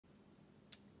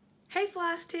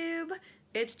Flosstube,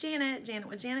 it's Janet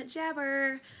with Janet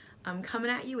Jabber. I'm coming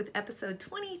at you with episode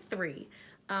 23.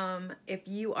 If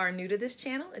you are new to this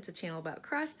channel, it's a channel about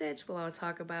cross stitch. We'll all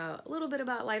talk about a little bit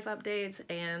about life updates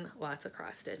and lots of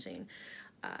cross stitching.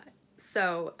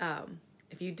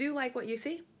 If you do like what you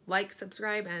see, like,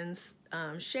 subscribe, and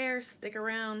share, stick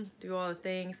around, do all the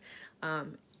things.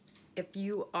 If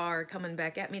you are coming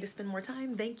back at me to spend more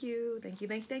time, thank you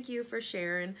for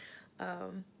sharing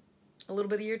a little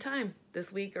bit of your time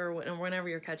this week or whenever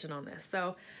you're catching on this.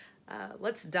 So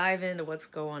let's dive into what's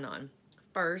going on.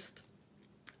 First,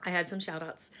 I had some shout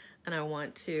outs and I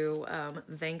want to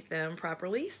thank them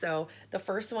properly. So the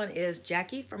first one is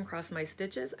Jackie from Cross My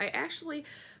Stitches. I actually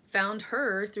found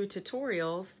her through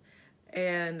tutorials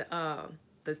and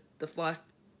the floss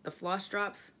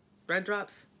drops, thread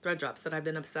drops that I've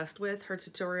been obsessed with. Her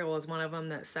tutorial was one of them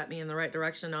that set me in the right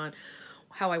direction on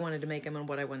how I wanted to make them and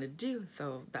what I wanted to do.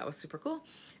 So that was super cool.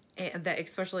 And that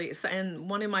especially, and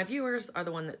one of my viewers are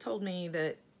the one that told me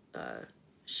that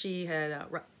she had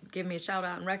given me a shout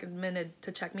out and recommended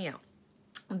to check me out.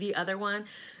 The other one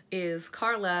is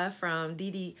Carla from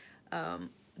Didi's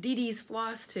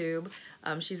Flosstube.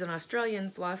 She's an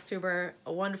Australian floss tuber,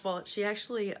 wonderful. She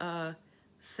actually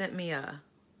sent me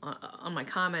on my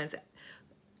comments,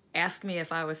 asked me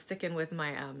if I was sticking with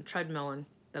my treadmill and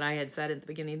that I had said at the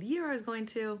beginning of the year I was going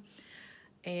to,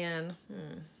 and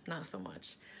not so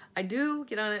much. I do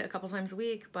get on it a couple times a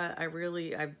week, but I've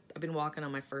been walking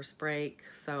on my first break,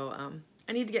 so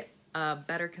I need to get a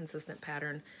better consistent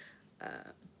pattern.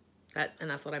 And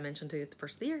that's what I mentioned to you at the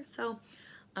first of the year. So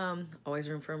always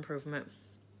room for improvement.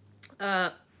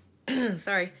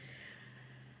 Sorry.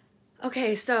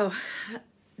 Okay, so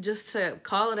just to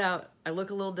call it out, I look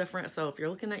a little different. So if you're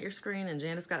looking at your screen and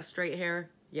Janice got straight hair,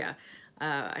 yeah.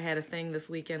 I had a thing this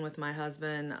weekend with my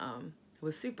husband. It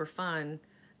was super fun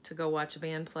to go watch a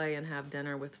band play and have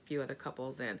dinner with a few other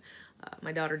couples. And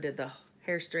my daughter did the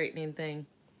hair straightening thing.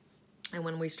 And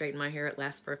when we straighten my hair, it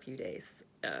lasts for a few days.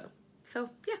 So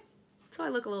yeah, so I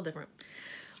look a little different.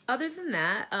 Other than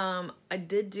that, I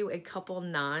did do a couple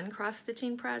non-cross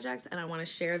stitching projects and I want to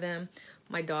share them.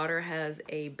 My daughter has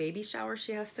a baby shower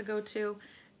she has to go to,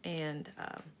 and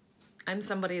I'm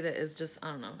somebody that is just, I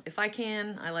don't know, if I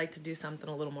can, I like to do something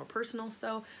a little more personal. So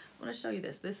I want to show you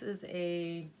this. This is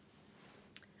a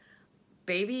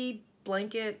baby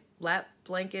blanket, lap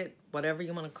blanket, whatever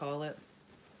you want to call it.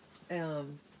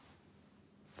 And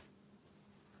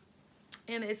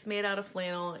it's made out of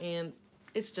flannel, and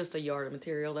it's just a yard of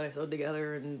material that I sewed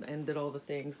together and did all the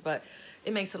things, but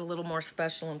it makes it a little more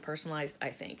special and personalized,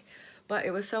 I think. But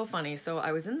it was so funny. So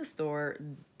I was in the store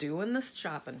doing this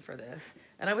shopping for this,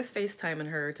 and I was FaceTiming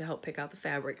her to help pick out the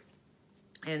fabric.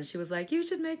 And she was like, you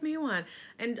should make me one.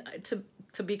 And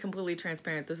to be completely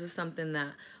transparent, this is something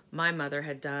that my mother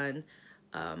had done.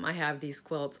 I have these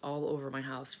quilts all over my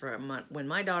house from when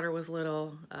my daughter was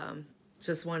little,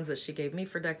 just ones that she gave me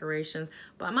for decorations.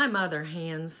 But my mother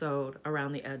hand sewed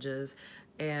around the edges,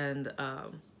 and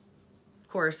of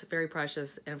course, very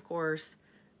precious. And of course,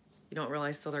 you don't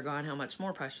realize till they're gone how much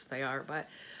more precious they are. But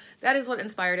that is what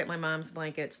inspired it, my mom's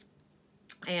blankets.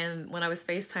 And when I was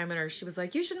FaceTiming her, she was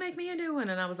like, you should make me a new one.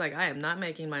 And I was like, I am not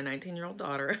making my 19-year-old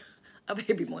daughter a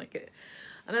baby blanket.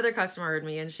 Another customer heard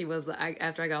me, and she was,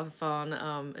 after I got off the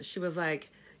phone, she was like,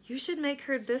 you should make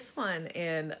her this one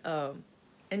and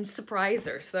surprise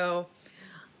her. So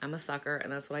I'm a sucker,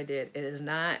 and that's what I did. It is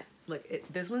not, look,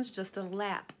 this one's just a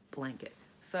lap blanket.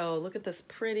 So look at this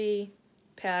pretty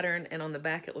pattern, and on the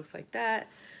back it looks like that.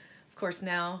 Of course,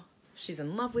 now she's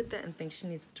in love with it and thinks she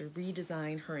needs to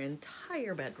redesign her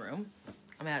entire bedroom.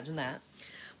 Imagine that.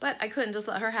 But I couldn't just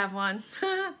let her have one.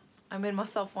 I made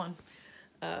myself one.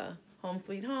 Home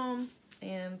sweet home,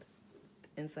 and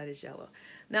inside is yellow.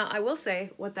 Now I will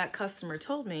say what that customer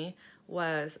told me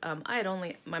was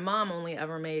my mom only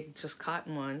ever made just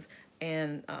cotton ones,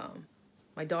 and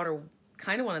my daughter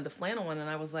kind of wanted the flannel one, and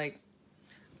I was like,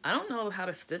 I don't know how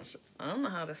to stitch, I don't know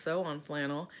how to sew on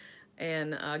flannel.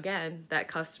 And again, that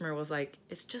customer was like,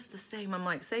 it's just the same. I'm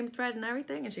like, same thread and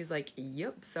everything? And she's like,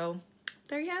 yep. So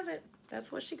there you have it.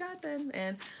 That's what she got then.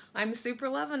 And I'm super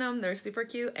loving them. They're super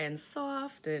cute and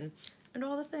soft and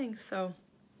all the things. So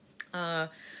other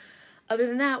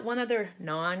than that, one other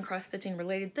non-cross stitching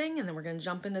related thing, and then we're going to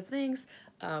jump into things.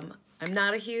 I'm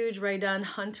not a huge Rae Dunn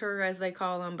hunter, as they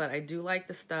call them, but I do like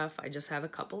the stuff. I just have a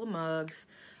couple of mugs.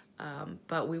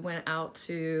 But we went out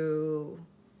to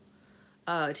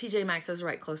TJ Maxx is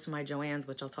right close to my Joann's,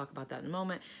 which I'll talk about that in a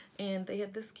moment. And they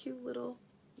have this cute little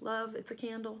love. It's a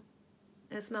candle,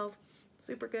 and it smells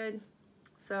super good.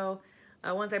 So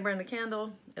once I burn the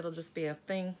candle, it'll just be a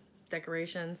thing,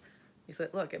 decorations. He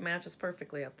said, look, it matches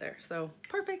perfectly up there. So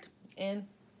perfect, and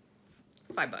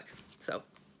 $5. So,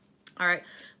 all right,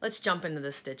 let's jump into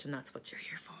this stitch, and that's what you're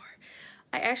here for.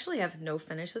 I actually have no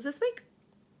finishes this week.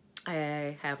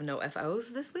 I have no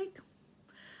FOs this week.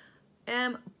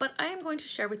 But I am going to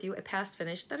share with you a past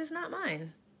finish that is not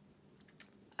mine.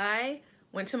 I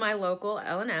went to my local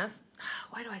L&S.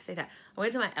 Why do I say that? I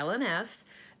went to my L&S,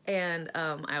 and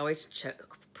I always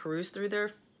peruse through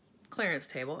their clearance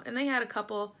table, and they had a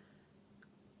couple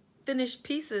finished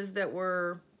pieces that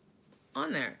were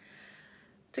on there.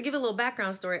 To give a little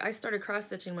background story, I started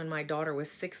cross-stitching when my daughter was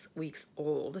 6 weeks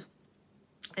old,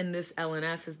 and this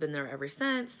L&S has been there ever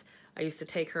since. I used to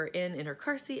take her in her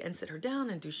car seat and sit her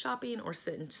down and do shopping or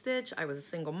sit and stitch. I was a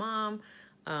single mom.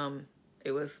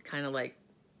 It was kind of like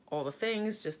all the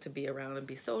things just to be around and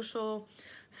be social.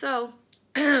 So,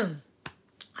 I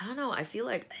don't know. I feel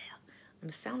like I'm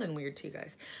sounding weird to you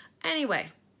guys. Anyway,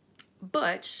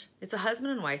 Butch, it's a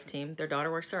husband and wife team. Their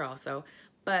daughter works there also.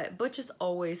 But Butch is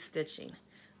always stitching.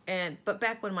 But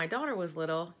back when my daughter was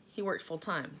little, he worked full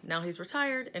time. Now he's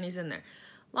retired and he's in there.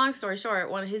 Long story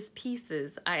short, one of his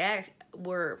pieces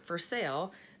were for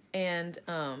sale, and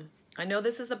I know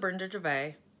this is a Berger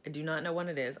Gervais. I do not know what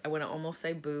it is. I want to almost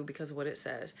say boo because of what it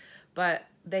says, but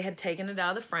they had taken it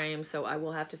out of the frame, so I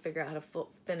will have to figure out how to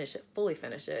fully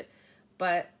finish it.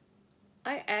 But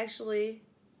I actually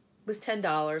was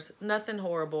 $10, nothing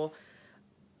horrible.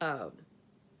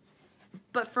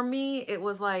 But for me, it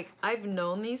was like, I've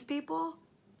known these people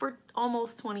for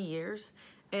almost 20 years.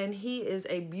 And he is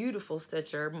a beautiful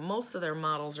stitcher. Most of their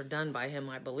models are done by him,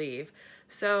 I believe.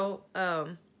 So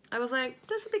I was like,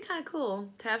 this would be kind of cool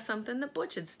to have something that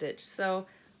Butch had stitched. So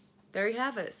there you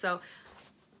have it. So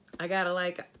I gotta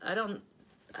I don't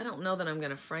know that I'm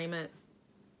gonna frame it.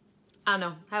 I don't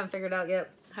know. Haven't figured it out yet.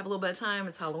 Have a little bit of time.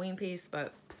 It's a Halloween piece,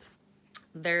 but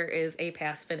there is a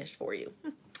past finish for you.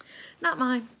 Not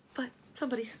mine, but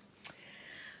somebody's.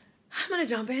 I'm gonna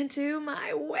jump into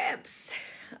my whips.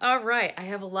 All right, I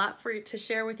have a lot to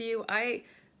share with you. I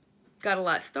got a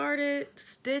lot started,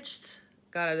 stitched,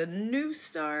 got a new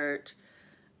start,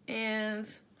 and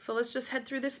so let's just head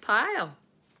through this pile.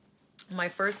 My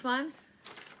first one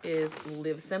is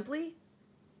Live Simply.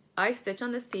 I stitch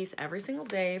on this piece every single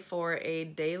day for a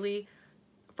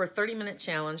 30-minute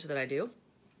challenge that I do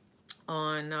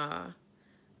on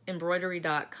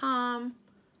embroidery.com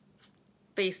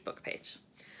Facebook page.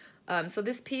 So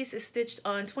this piece is stitched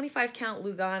on 25 count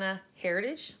Lugana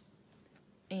Heritage,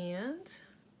 and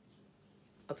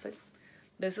upside.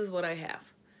 This is what I have.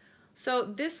 So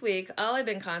this week, all I've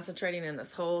been concentrating in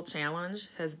this whole challenge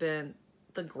has been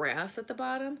the grass at the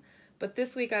bottom, but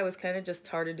this week I was kind of just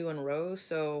tired of doing rows,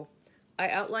 so I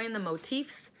outlined the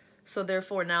motifs, so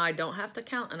therefore now I don't have to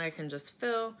count and I can just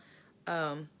fill.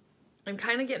 I'm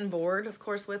kind of getting bored, of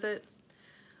course, with it.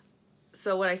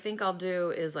 So what I think I'll do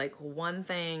is like one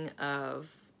thing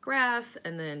of grass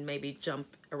and then maybe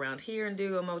jump around here and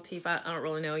do a motif. I don't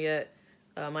really know yet.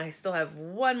 I still have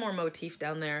one more motif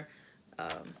down there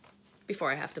before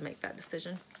I have to make that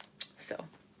decision. So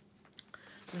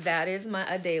that is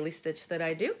a daily stitch that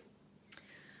I do.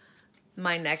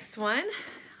 My next one,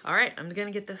 all right, I'm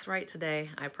gonna get this right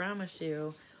today, I promise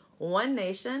you. One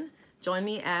Nation, join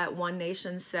me at One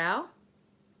Nation Sal.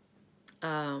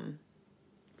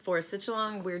 For a stitch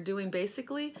along, we're doing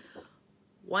basically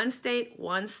one state,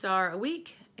 one star a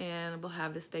week, and we'll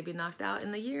have this baby knocked out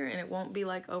in the year, and it won't be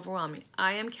like overwhelming.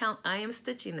 I am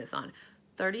stitching this on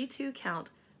 32 count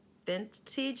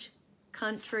vintage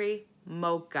country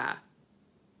mocha.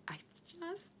 I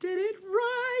just did it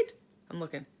right. I'm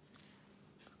looking.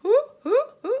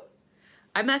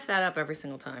 I mess that up every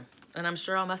single time, and I'm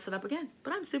sure I'll mess it up again,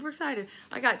 but I'm super excited.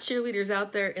 I got cheerleaders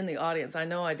out there in the audience. I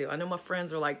know I do. I know my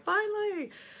friends are like,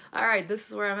 finally. All right, this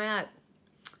is where I'm at.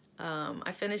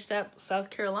 I finished up South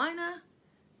Carolina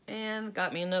and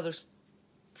got me another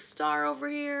star over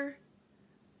here,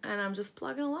 and I'm just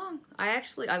plugging along. I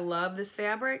love this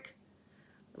fabric.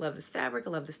 I love this fabric. I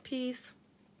love this piece.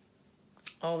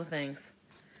 All the things.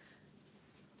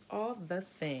 All the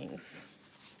things.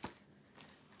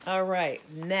 All right,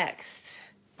 next.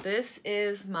 This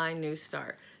is my new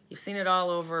start. You've seen it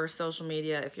all over social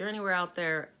media. If you're anywhere out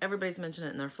there, everybody's mentioned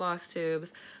it in their floss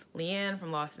tubes. Leanne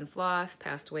from Lost and Floss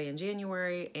passed away in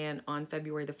January, and on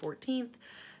February the 14th,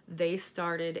 they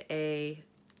started a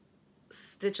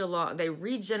stitch along. They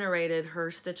regenerated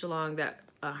her stitch along that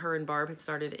her and Barb had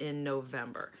started in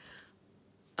November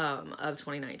of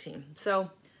 2019.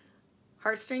 So,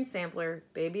 heartstring sampler,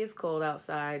 baby is cold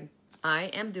outside. I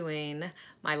am doing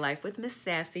my Life with Miss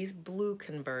Sassy's blue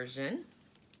conversion.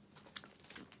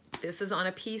 This is on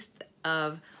a piece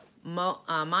of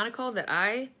Monaco that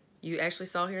I you actually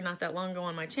saw here not that long ago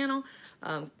on my channel,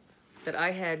 that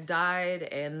I had dyed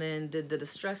and then did the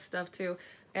distress stuff too.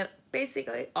 And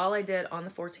basically all I did on the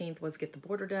 14th was get the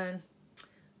border done.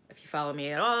 If you follow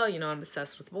me at all, you know I'm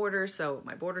obsessed with borders, so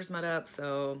my border's mud up,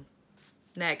 so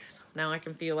next. Now I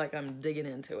can feel like I'm digging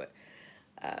into it.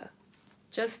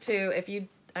 Just to,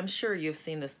 I'm sure you've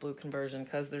seen this blue conversion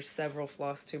because there's several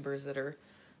floss tubers that are,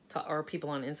 or people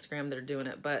on Instagram that are doing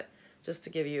it, but just to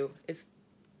give you, it's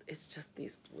just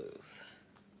these blues.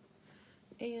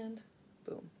 And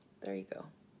boom, there you go.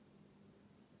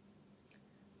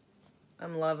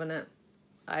 I'm loving it.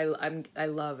 I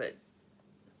love it.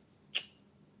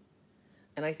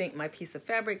 And I think my piece of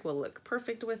fabric will look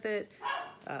perfect with it.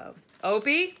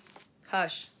 Opie,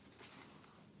 hush.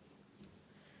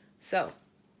 So,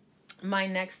 my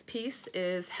next piece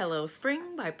is Hello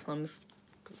Spring by Plum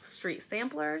Street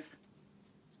Samplers.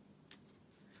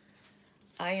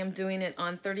 I am doing it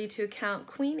on 32 count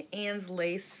Queen Anne's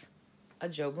lace, a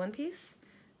Joblin piece.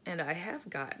 And I have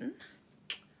gotten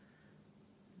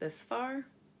this far.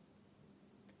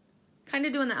 Kind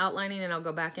of doing the outlining, and I'll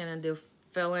go back in and do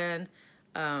fill in.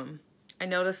 I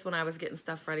noticed when I was getting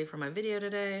stuff ready for my video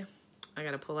today, I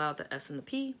got to pull out the S and the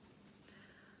P.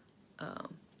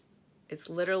 It's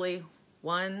literally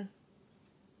one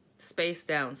space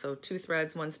down, so 2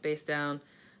 threads, 1 space down,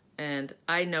 and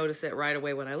I notice it right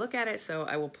away when I look at it, so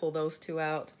I will pull those 2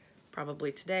 out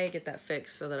probably today, get that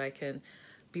fixed so that I can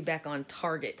be back on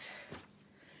target.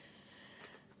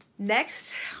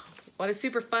 Next, what a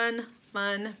super fun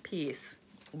piece.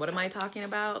 What am I talking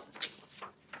about?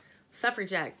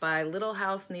 Suffragette by Little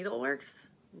House Needleworks.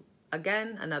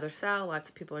 Again, another Sal. Lots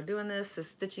of people are doing this. The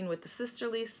Stitching with the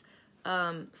Sisterly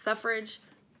Suffrage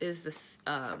is the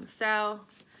Sal.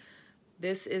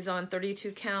 This is on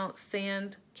 32 count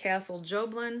Sand Castle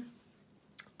Joblin.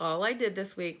 All I did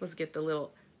this week was get the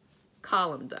little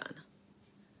column done.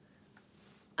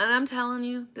 And I'm telling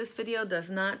you, this video does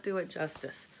not do it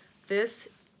justice. This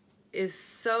is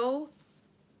so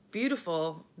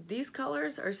beautiful. These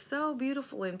colors are so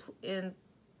beautiful in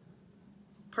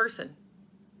person.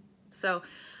 So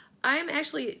I'm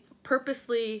actually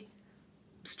purposely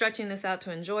stretching this out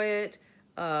to enjoy it.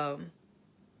 I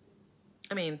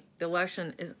mean, the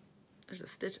election is, there's a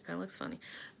stitch that kind of looks funny.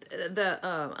 The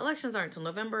elections aren't until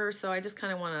November, so I just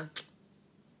kind of want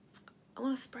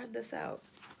to spread this out.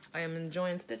 I am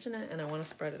enjoying stitching it, and I want to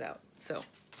spread it out. So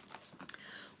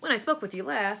when I spoke with you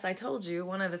last, I told you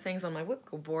one of the things on my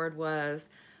whipco board was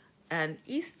an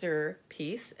Easter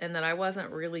piece, and that I wasn't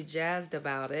really jazzed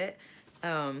about it.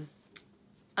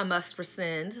 I must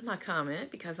rescind my comment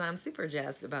because I'm super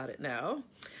jazzed about it now.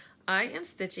 I am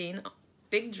stitching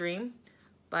Big Dream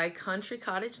by Country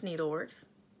Cottage Needleworks,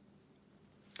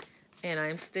 and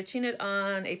I'm stitching it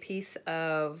on a piece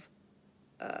of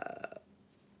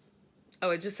oh,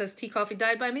 it just says Tea Coffee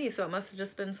Dyed by Me, so it must have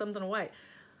just been something white.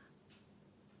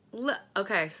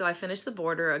 Okay, so I finished the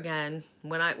border again.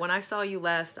 When I saw you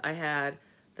last, I had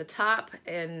the top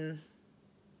and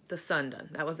the sun done.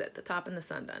 That was it, the top and the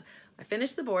sun done. I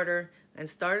finished the border and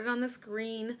started on this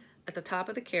green at the top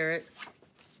of the carrot.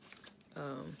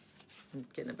 I'm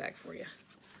getting it back for you.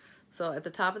 So at the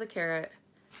top of the carrot,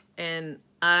 and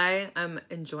I am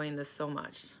enjoying this so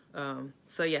much.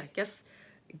 So yeah, guess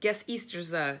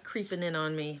Easter's creeping in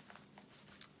on me,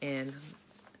 and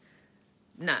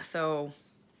not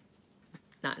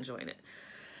enjoying it.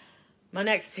 My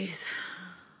next piece,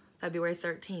 February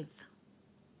 13th.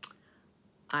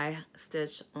 I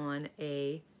stitched on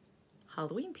a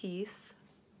Halloween piece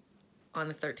on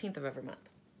the 13th of every month.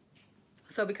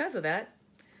 So because of that,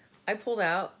 I pulled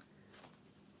out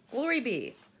Glory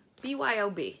Bee,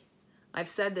 BYOB. I've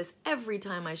said this every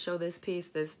time I show this piece.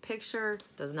 This picture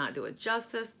does not do it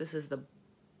justice. This is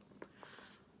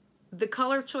the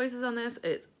color choices on this.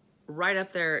 It's right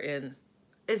up there in,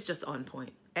 it's just on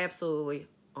point. Absolutely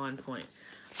on point.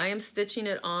 I am stitching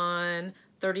it on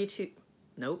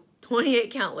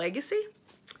 28 count Legacy.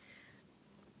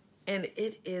 And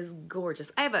it is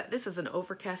gorgeous. This is an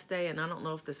overcast day, and I don't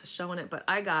know if this is showing it, but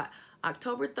I got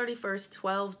October 31st,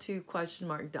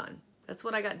 12/2 done. That's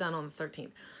what I got done on the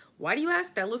 13th. Why do you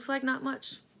ask? That looks like not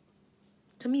much.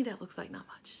 To me, that looks like not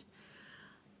much.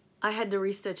 I had to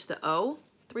restitch the O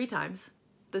 3 times,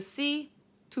 the C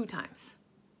 2 times,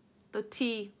 the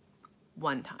T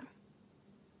 1 time.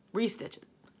 Restitch it.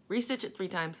 Restitch it 3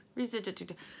 times, restitch it 2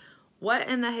 times. What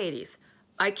in the Hades?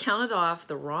 I counted off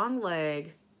the wrong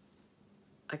leg,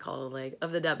 I call it a leg,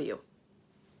 of the W.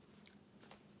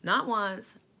 Not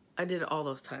once, I did it all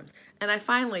those times. And I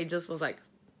finally just was like,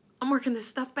 I'm working this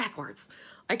stuff backwards.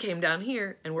 I came down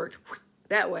here and worked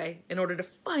that way in order to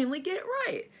finally get it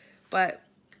right. But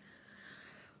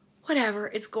whatever,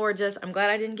 it's gorgeous. I'm glad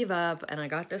I didn't give up and I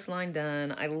got this line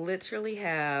done. I literally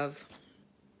have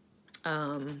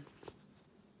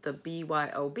the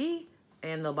BYOB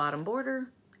and the bottom border,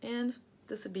 and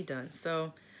this would be done.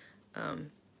 So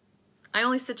I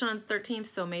only stitch on the 13th,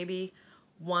 so maybe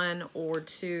 1 or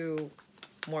 2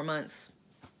 more months.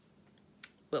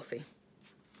 We'll see.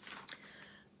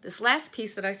 This last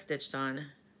piece that I stitched on,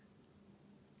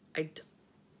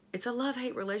 it's a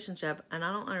love-hate relationship, and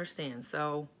I don't understand.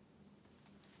 So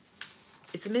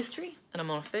it's a mystery, and I'm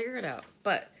gonna figure it out.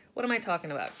 But what am I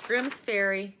talking about? Grimm's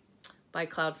Fairy by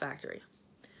Cloud Factory.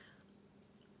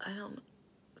 I don't know.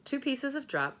 2 pieces have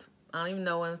dropped. I don't even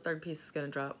know when the 3rd piece is gonna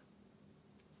drop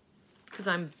because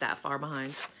I'm that far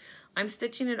behind. I'm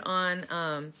stitching it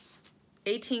on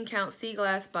 18 count Sea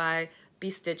Glass by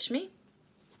Bestitch Me.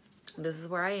 This is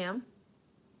where I am.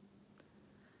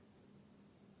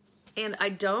 And I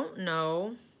don't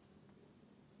know.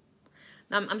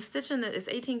 Now I'm stitching it, it's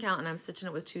 18 count and I'm stitching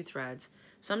it with 2 threads.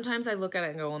 Sometimes I look at it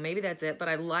and go, well, maybe that's it, but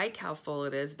I like how full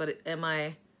it is. But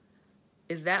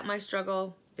is that my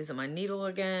struggle? Is it my needle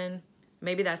again?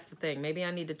 Maybe that's the thing. Maybe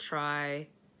I need to try,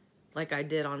 like I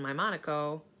did on my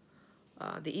Monaco,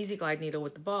 the Easy Glide needle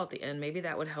with the ball at the end. Maybe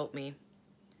that would help me.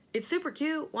 It's super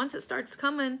cute once it starts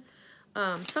coming.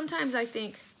 Sometimes I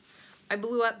think I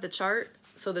blew up the chart,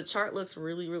 so the chart looks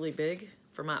really, really big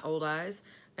for my old eyes.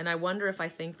 And I wonder if I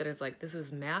think that it's like, this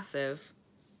is massive.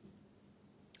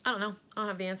 I don't know. I don't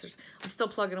have the answers. I'm still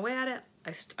plugging away at it.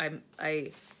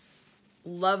 I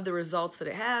love the results that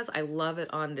it has. I love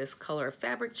it on this color of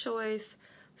fabric choice.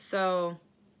 So,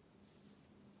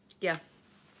 yeah.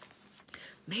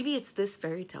 Maybe it's this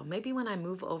fairy tale. Maybe when I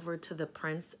move over to the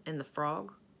Prince and the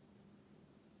Frog,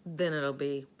 then it'll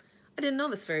be. I didn't know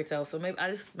this fairy tale, so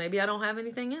maybe I don't have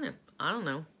anything in it. I don't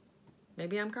know.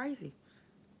 Maybe I'm crazy.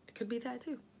 It could be that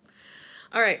too.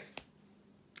 All right.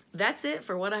 That's it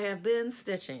for what I have been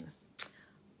stitching.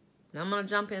 Now I'm going to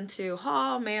jump into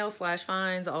haul, mail,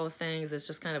 /finds, all the things. It's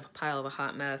just kind of a pile of a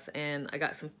hot mess. And I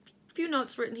got some few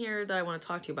notes written here that I want to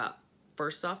talk to you about.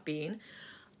 First off being,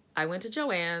 I went to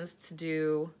Joann's to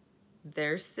do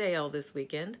their sale this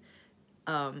weekend.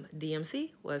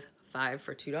 DMC was 5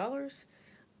 for $2.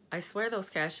 I swear those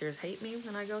cashiers hate me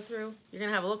when I go through. You're going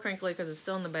to have a little crinkly because it's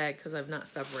still in the bag because I've not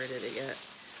separated it yet.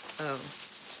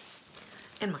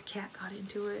 And my cat got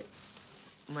into it.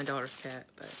 My daughter's cat,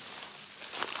 but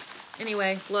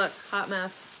anyway, look, hot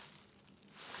mess.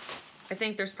 I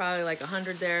think there's probably like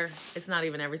 100 there. It's not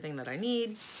even everything that I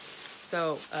need.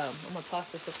 So I'm gonna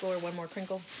toss this to the floor, one more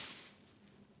crinkle.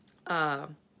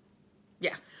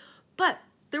 Yeah, but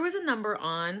there was a number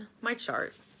on my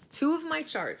chart. 2 of my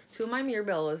charts, 2 of my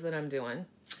Mirabellas that I'm doing.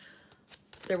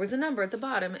 There was a number at the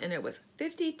bottom and it was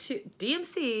 52,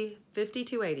 DMC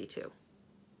 5282.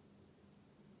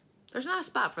 There's not a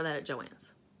spot for that at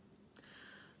Joann's.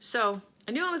 So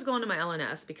I knew I was going to my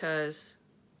LNS because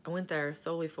I went there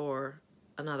solely for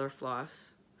another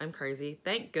floss. I'm crazy.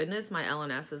 Thank goodness my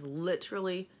LNS is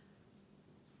literally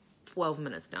 12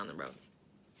 minutes down the road.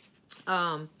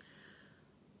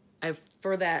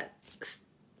 For that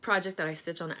project that I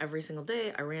stitch on every single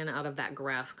day, I ran out of that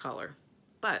grass color.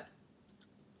 But,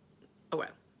 oh well,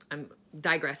 I'm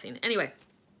digressing. Anyway,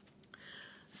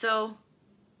 so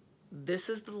this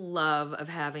is the love of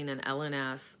having an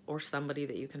LNS or somebody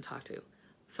that you can talk to.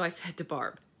 So I said to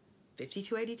Barb,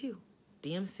 5282,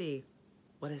 DMC,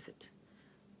 what is it?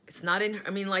 It's not in her.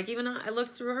 I mean, like, even I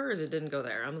looked through hers, it didn't go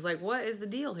there. I was like, what is the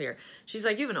deal here? She's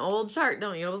like, you have an old chart,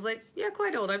 don't you? I was like, yeah,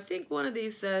 quite old. I think one of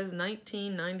these says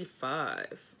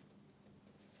 1995.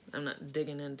 I'm not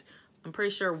digging in. I'm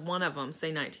pretty sure one of them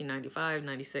say 1995,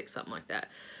 96, something like that.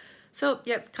 So,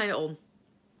 yep, kind of old.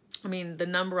 I mean, the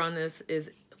number on this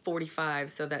is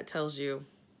 45, so that tells you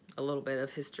a little bit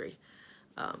of history.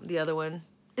 The other one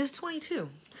is 22.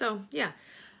 So, yeah.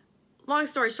 Long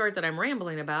story short that I'm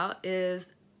rambling about is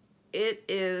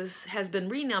has been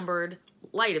renumbered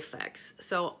light effects.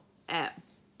 So at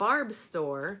Barb's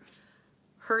store,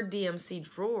 her DMC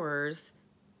drawers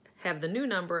have the new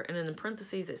number, and in the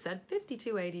parentheses it said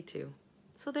 5282.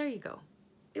 So there you go.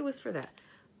 It was for that.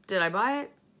 Did I buy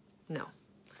it? No.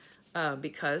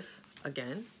 Because,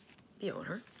 again, the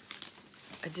owner,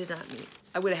 I did not meet.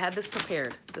 I would have had this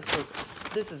prepared.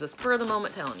 This is a spur of the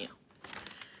moment telling you.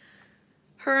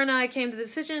 Her and I came to the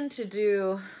decision to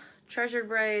do Treasured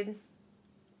Braid.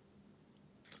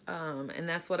 And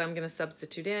that's what I'm going to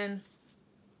substitute in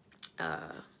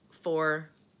for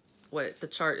what the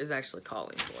chart is actually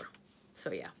calling for.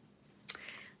 So, yeah.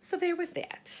 So there was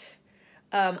that.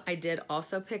 I did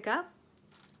also pick up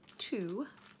 2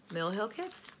 Mill Hill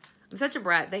kits. I'm such a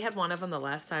brat. They had one of them the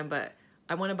last time, but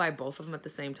I want to buy both of them at the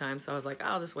same time. So I was like,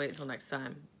 I'll just wait until next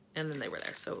time. And then they were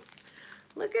there. So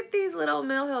look at these little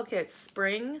Mill Hill kits.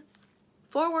 Spring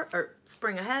forward, or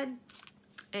spring ahead,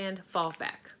 and fall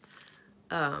back.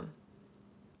 I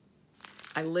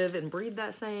live and breathe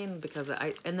that saying because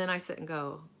and then I sit and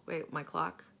go, wait, my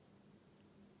clock?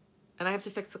 And I have to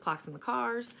fix the clocks in the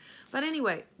cars. But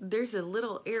anyway, there's a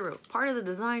little arrow. Part of the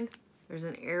design, there's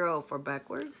an arrow for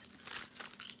backwards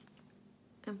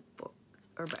and forwards,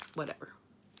 or back, whatever.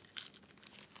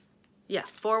 Yeah,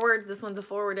 forward. This one's a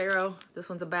forward arrow. This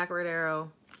one's a backward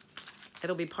arrow.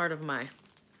 It'll be part of my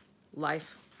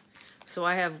life. So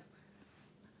I have,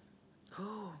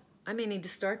 oh, I may need to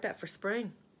start that for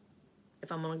spring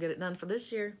if I'm gonna get it done for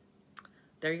this year.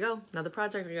 There you go, another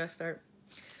project I gotta start.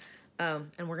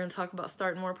 And we're gonna talk about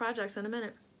starting more projects in a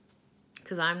minute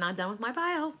because I'm not done with my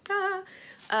bio.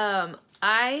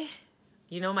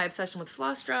 You know my obsession with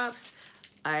floss drops.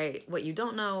 What you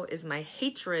don't know is my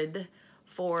hatred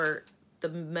for the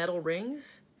metal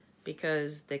rings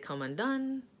because they come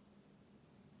undone.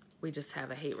 We just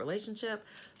have a hate relationship.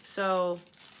 So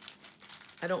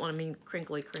I don't want to mean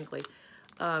crinkly.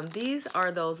 These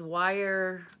are those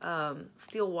wire,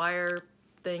 steel wire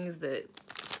things that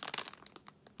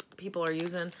people are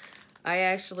using.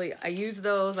 I use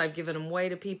those. I've given them away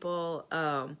to people.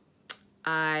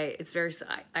 I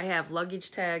have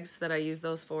luggage tags that I use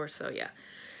those for, so yeah.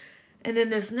 And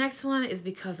then this next one is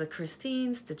because of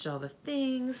Christine, Stitch All the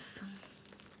Things.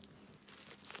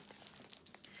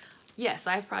 Yes,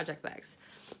 I have project bags,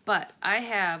 but I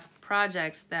have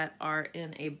projects that are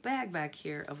in a bag back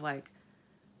here of like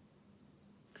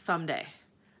someday.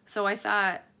 So I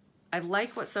thought, I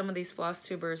like what some of these floss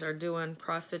tubers are doing,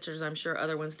 cross stitchers. I'm sure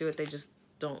other ones do it, they just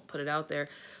don't put it out there.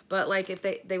 But like if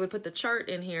they would put the chart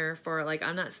in here for like,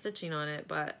 I'm not stitching on it,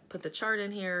 but put the chart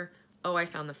in here. Oh, I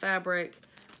found the fabric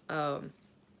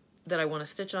that I want to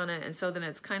stitch on it. And so then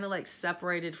it's kind of like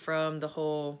separated from the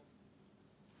whole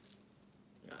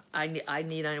I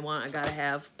want, I gotta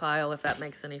have pile, if that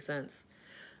makes any sense.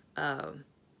 I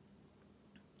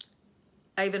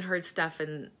even heard Steph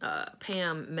and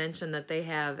Pam mention that they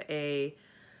have a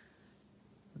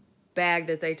bag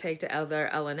that they take to other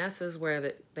LNSs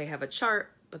where they have a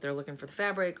chart, but they're looking for the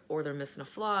fabric, or they're missing a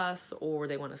floss, or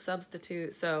they want to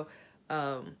substitute. So,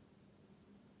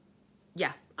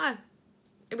 yeah,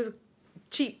 it was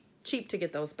cheap to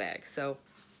get those bags. So,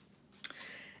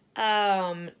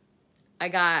 I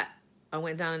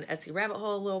went down an Etsy rabbit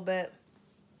hole a little bit.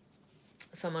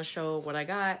 So I'm going to show what I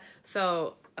got.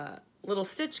 So, little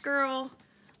Stitch Girl.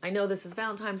 I know this is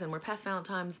Valentine's and we're past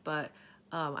Valentine's, but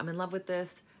I'm in love with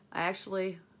this.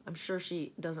 I'm sure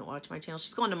she doesn't watch my channel.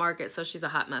 She's going to market, so she's a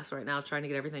hot mess right now trying to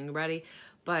get everything ready.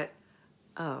 But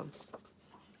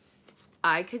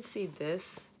I could see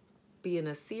this being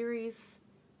a series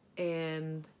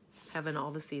and having all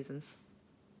the seasons.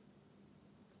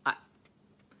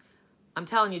 I'm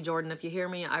telling you, Jordan, if you hear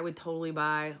me, I would totally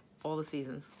buy all the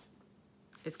seasons.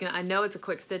 I know it's a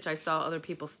quick stitch. I saw other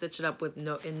people stitch it up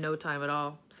in no time at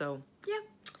all. So,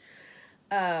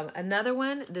 yeah. Another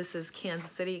one, this is Kansas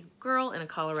City Girl in a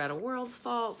Colorado World's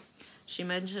Fault. She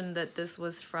mentioned that this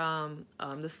was from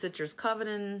the Stitchers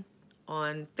Covenant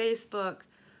on Facebook.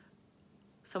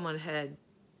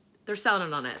 They're selling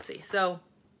it on Etsy. So,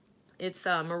 it's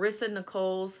Marissa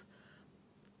Nicole's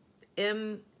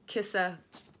M. Kissa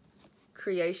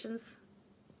Creations.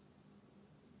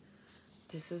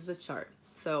 This is the chart.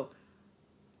 So,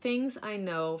 things I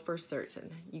know for certain.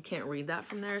 You can't read that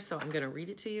from there, so I'm going to read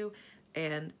it to you.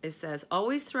 And it says,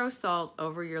 always throw salt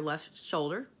over your left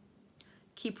shoulder.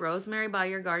 Keep rosemary by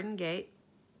your garden gate.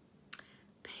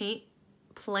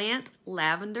 Plant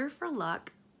lavender for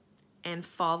luck. And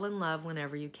fall in love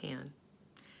whenever you can.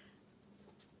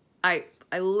 I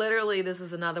literally, this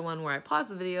is another one where I paused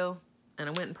the video and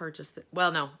I went and purchased it.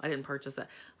 Well, no, I didn't purchase it.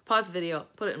 Paused the video,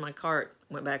 put it in my cart,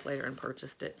 went back later and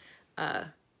purchased it.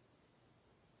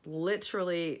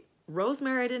 Literally,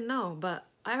 rosemary I didn't know, but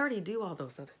I already do all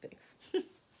those other things.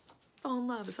 Fall in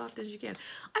love as often as you can.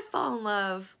 I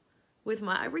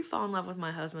re-fall in love with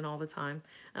my husband all the time.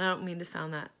 And I don't mean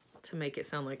to make it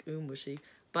sound like mushy,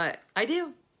 but I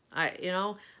do.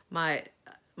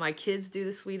 My kids do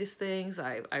the sweetest things.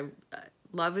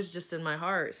 Love is just in my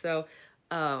heart. So,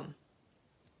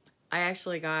 I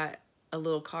actually got a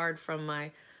little card from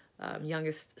my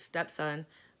youngest stepson.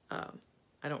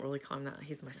 I don't really call him that.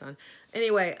 He's my son.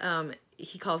 Anyway,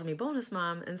 he calls me bonus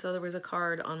mom. And so there was a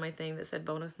card on my thing that said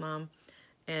bonus mom.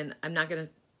 And I'm not going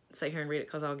to sit here and read it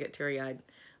because I'll get teary-eyed.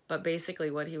 But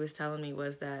basically what he was telling me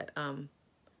was that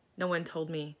no one told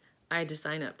me I had to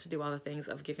sign up to do all the things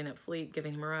of giving up sleep,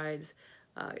 giving him rides,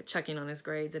 checking on his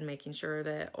grades and making sure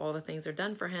that all the things are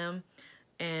done for him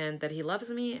and that he loves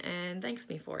me and thanks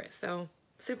me for it. So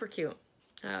super cute.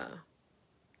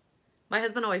 My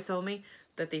husband always told me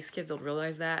that these kids will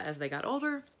realize that as they got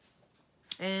older,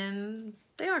 and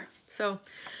they are. So,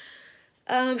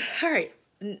 all right.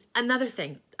 Another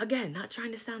thing, again, not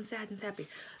trying to sound sad and sappy.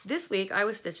 This week I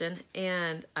was stitching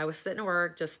and I was sitting at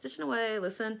work, just stitching away,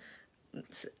 listen,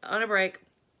 on a break.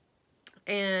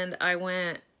 And I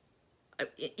went,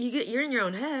 you're in your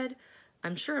own head.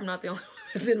 I'm sure I'm not the only one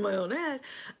that's in my own head.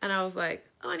 And I was like,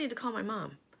 oh, I need to call my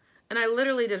mom. And I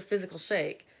literally did a physical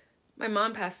shake. My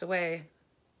mom passed away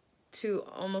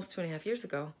almost 2.5 years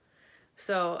ago.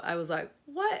 So I was like,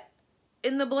 what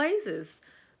in the blazes?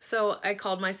 So I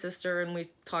called my sister and we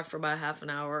talked for about half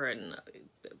an hour and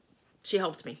she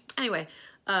helped me. Anyway,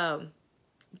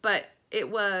 but it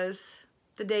was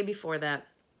the day before that,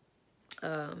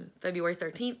 February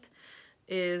 13th,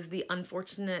 is the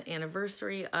unfortunate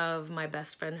anniversary of my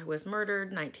best friend who was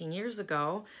murdered 19 years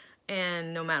ago.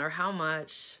 And no matter how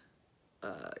much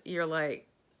you're like,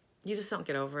 you just don't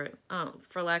get over it.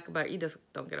 For lack of better, you just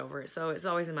don't get over it. So it's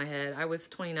always in my head. I was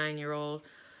a 29-year-old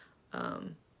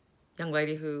young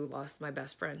lady who lost my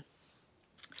best friend.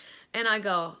 And I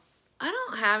go, I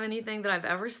don't have anything that I've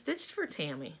ever stitched for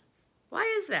Tammy. Why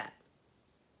is that?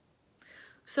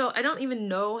 So I don't even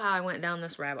know how I went down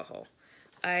this rabbit hole.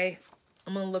 I'm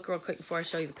going to look real quick before I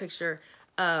show you the picture.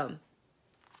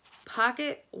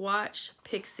 Pocket Watch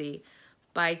Pixie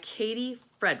by Katie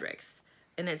Fredericks.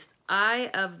 And it's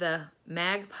Eye of the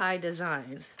Magpie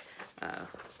Designs.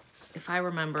 If I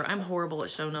remember, I'm horrible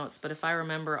at show notes, but if I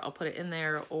remember, I'll put it in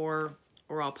there or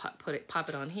I'll pop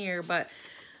it on here. But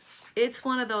it's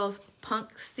one of those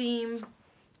punk steam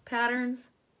patterns.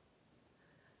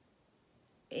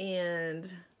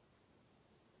 And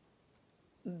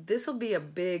this will be a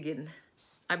big, and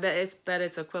I bet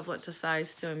it's equivalent to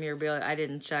size to a mirror bill. I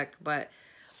didn't check, but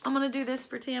I'm going to do this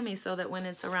for Tammy so that when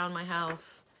it's around my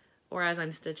house or as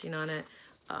I'm stitching on it,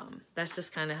 that's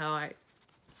just kind of how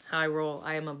I roll.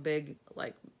 I am a big,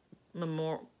 like,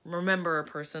 remember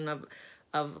person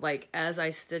of like, as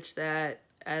I stitch that,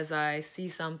 as I see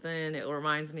something, it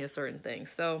reminds me of certain things.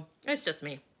 So it's just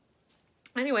me.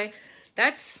 Anyway,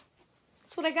 that's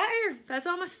what I got here. That's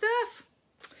all my stuff.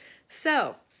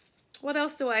 So what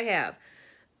else do I have?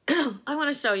 I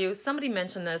want to show you. Somebody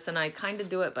mentioned this and I kind of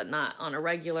do it, but not on a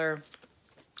regular.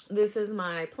 This is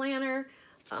my planner.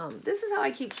 This is how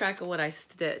I keep track of what I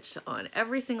stitch on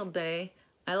every single day.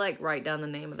 I like write down the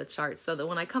name of the chart so that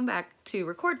when I come back to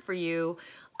record for you,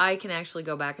 I can actually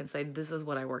go back and say, this is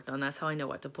what I worked on. That's how I know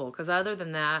what to pull. Because other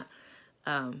than that,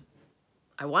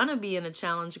 I want to be in a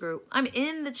challenge group. I'm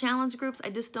in the challenge groups. I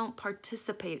just don't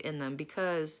participate in them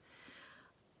because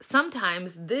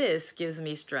sometimes this gives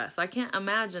me stress. I can't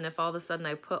imagine if all of a sudden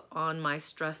I put on my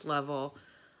stress level,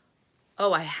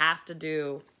 oh, I have to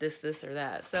do this, this, or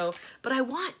that. So, but I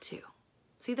want to.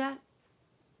 See that?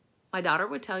 My daughter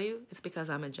would tell you it's because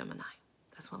I'm a Gemini.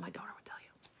 That's what my daughter would tell you.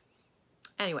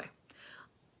 Anyway,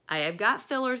 I have got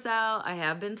fillers out. I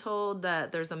have been told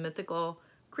that there's a mythical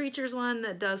creatures one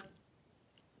that does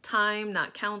time,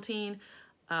 not counting.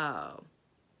 I'm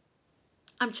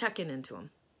checking into them.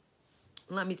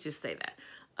 Let me just say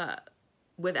that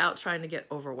without trying to get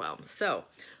overwhelmed. So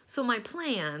my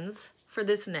plans for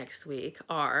this next week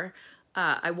are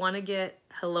I want to get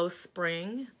Hello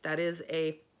Spring. That is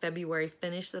a February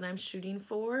finish that I'm shooting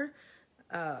for.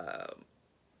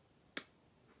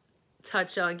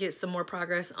 Touch on, get some more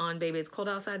progress on Baby It's Cold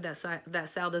Outside. That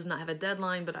sale does not have a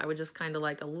deadline, but I would just kind of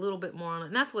like a little bit more on it.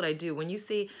 And that's what I do. When you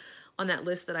see on that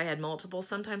list that I had multiple,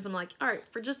 sometimes I'm like, all right,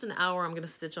 for just an hour, I'm going to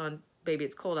stitch on Baby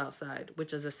It's Cold Outside,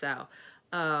 which is a sale.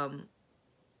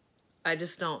 I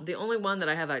just don't. The only one that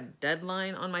I have a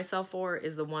deadline on myself for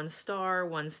is the 1 star,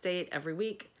 1 state every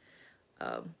week.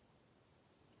 Other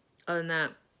than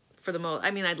that, for the most, I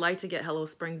mean, I'd like to get Hello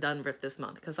Spring done for this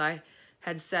month because I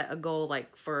had set a goal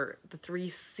like for the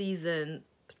 3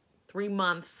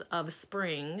 months of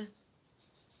spring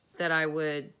that I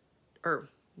would, or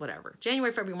whatever,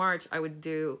 January, February, March, I would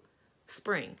do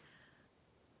spring.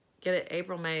 Get it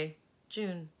April, May,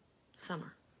 June,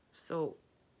 summer. So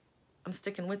I'm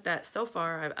sticking with that so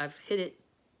far. I've hit it.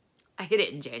 I hit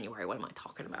it in January. What am I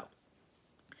talking about?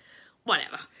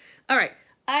 Whatever. All right.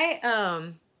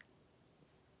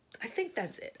 I think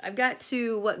that's it. I've got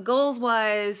to, what goals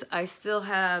wise, I still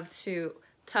have to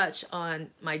touch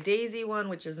on my Daisy one,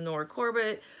 which is Nora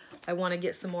Corbett. I want to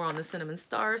get some more on the Cinnamon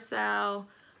Star Sal.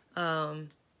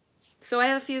 So I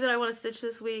have a few that I want to stitch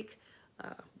this week.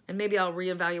 And maybe I'll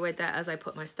reevaluate that as I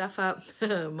put my stuff up.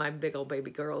 My big old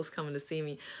baby girl is coming to see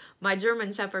me. My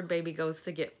German Shepherd baby goes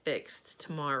to get fixed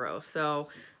tomorrow. So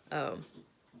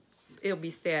it'll be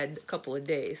sad a couple of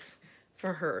days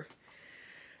for her.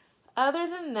 Other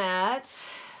than that,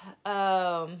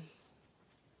 I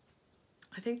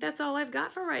think that's all I've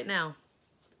got for right now.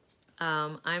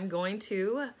 I'm going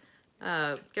to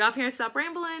get off here and stop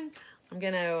rambling. I'm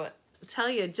going to tell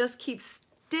you, just keep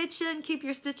stitching, keep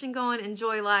your stitching going,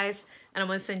 enjoy life, and I'm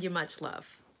going to send you much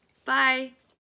love. Bye.